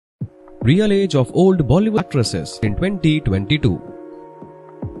Real age of old Bollywood actresses in 2022.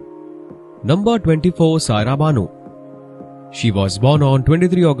 Number 24, Saira Banu. She was born on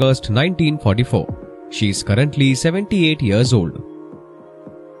 23 August 1944. She is currently 78 years old.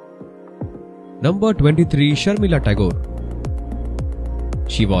 Number 23, Sharmila Tagore.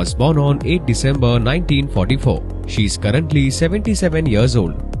 She was born on 8 December 1944. She is currently 77 years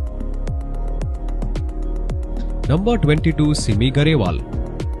old. Number 22, Simi Garewal.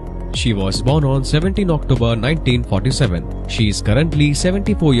 She was born on 17 October 1947. She is currently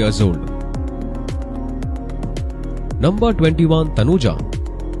 74 years old. Number 21, Tanuja.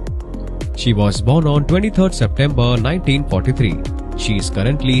 She was born on 23 September 1943. She is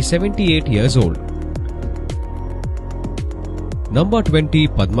currently 78 years old. Number 20,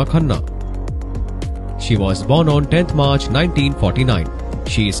 Padma Khanna. She was born on 10th March 1949.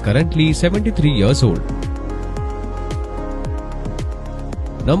 She is currently 73 years old.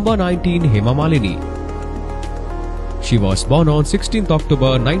 Number 19, Hema Malini. She was born on 16th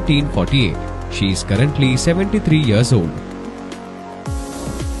October 1948. She is currently 73 years old.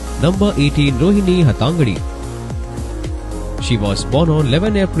 Number 18, Rohini Hattangadi. She was born on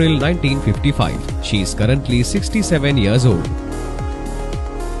 11 April 1955. She is currently 67 years old.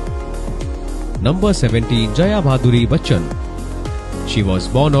 Number 17, Jaya Bhaduri Bachchan. She was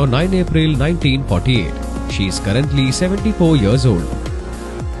born on 9 April 1948. She is currently 74 years old.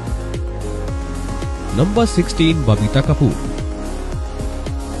 Number 16, Babita Kapoor.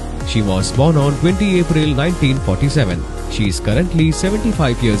 She was born on 20 April 1947. She is currently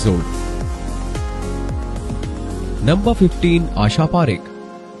 75 years old. Number 15, Asha Parekh.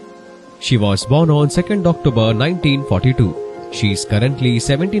 She was born on 2nd October 1942. She is currently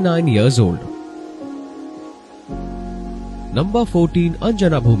 79 years old. Number 14,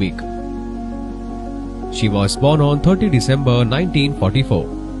 Anjana Bhumik. She was born on 30 December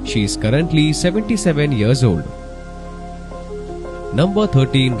 1944. She is currently 77 years old. Number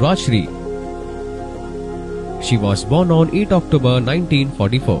 13, Rajshri. She was born on 8 October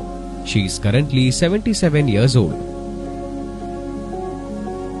 1944. She is currently 77 years old.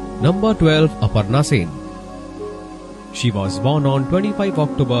 Number 12, Aparna Sen. She was born on 25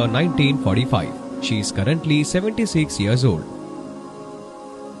 October 1945. She is currently 76 years old.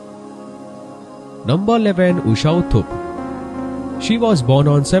 Number 11, Usha Uthup. She was born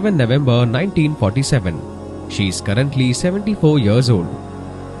on 7 November 1947. She is currently 74 years old.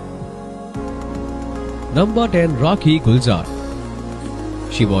 Number 10, Rakhi Gulzar.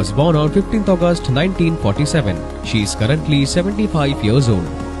 She was born on 15th August 1947. She is currently 75 years old.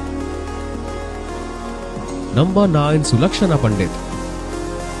 Number 9, Sulakshana Pandit.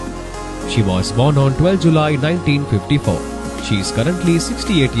 She was born on 12 July 1954. She is currently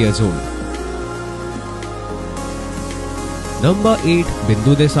 68 years old. Number 8,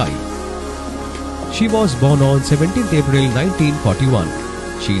 Bindu Desai. She was born on 17th April 1941.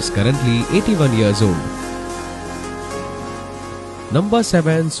 She is currently 81 years old. Number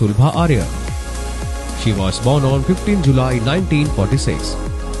 7, Sulbha Arya. She was born on 15 July 1946.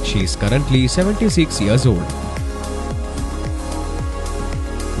 She is currently 76 years old.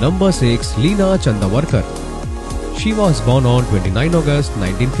 Number 6, Leena Chandavarkar. She was born on 29 August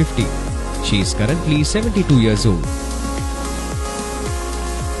 1950. She is currently 72 years old.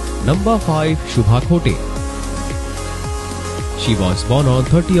 Number 5, Shubha Khote. She was born on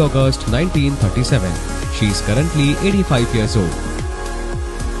 30 August 1937. She is currently 85 years old.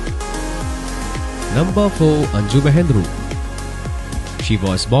 Number 4, Anju Mahendru. She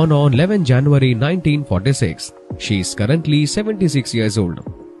was born on 11 January 1946. She is currently 76 years old.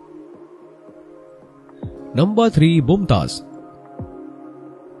 Number 3, Mumtaz.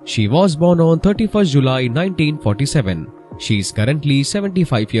 She was born on 31st July 1947. She is currently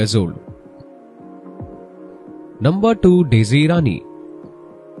 75 years old. Number 2, Daisy Irani.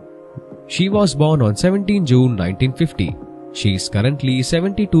 She was born on 17 June 1950. She is currently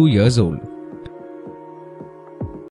 72 years old.